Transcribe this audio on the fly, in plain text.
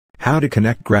How to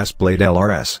connect GrassBlade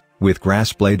LRS with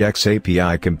GrassBlade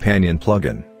xAPI companion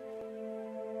plugin.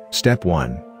 Step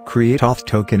 1. Create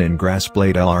AuthToken in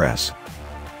GrassBlade LRS.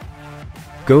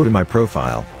 Go to My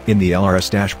Profile in the LRS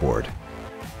dashboard.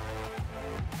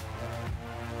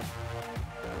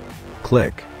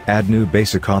 Click Add New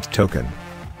Basic AuthToken.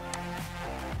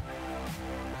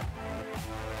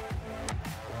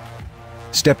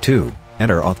 Step 2.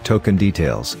 Enter AuthToken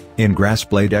details in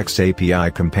GrassBlade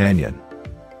xAPI companion.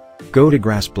 Go to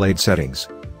GrassBlade Settings.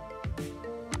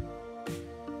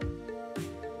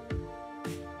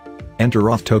 Enter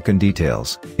AuthToken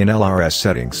details in LRS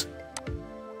Settings.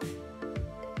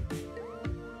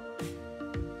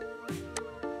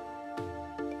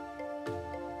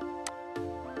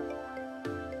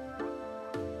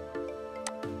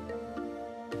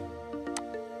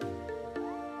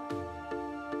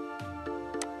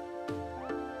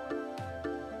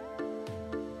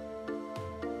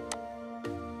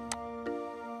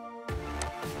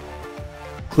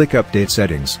 Click Update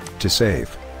Settings to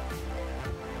save.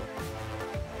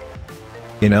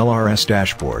 In LRS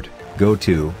Dashboard, go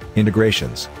to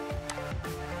Integrations.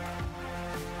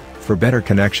 For better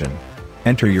connection,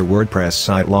 enter your WordPress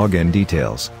site login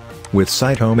details with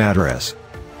site home address.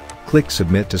 Click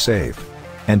Submit to save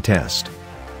and test.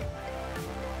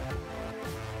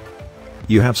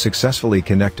 You have successfully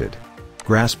connected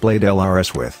GrassBlade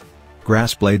LRS with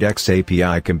GrassBlade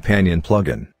xAPI companion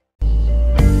plugin.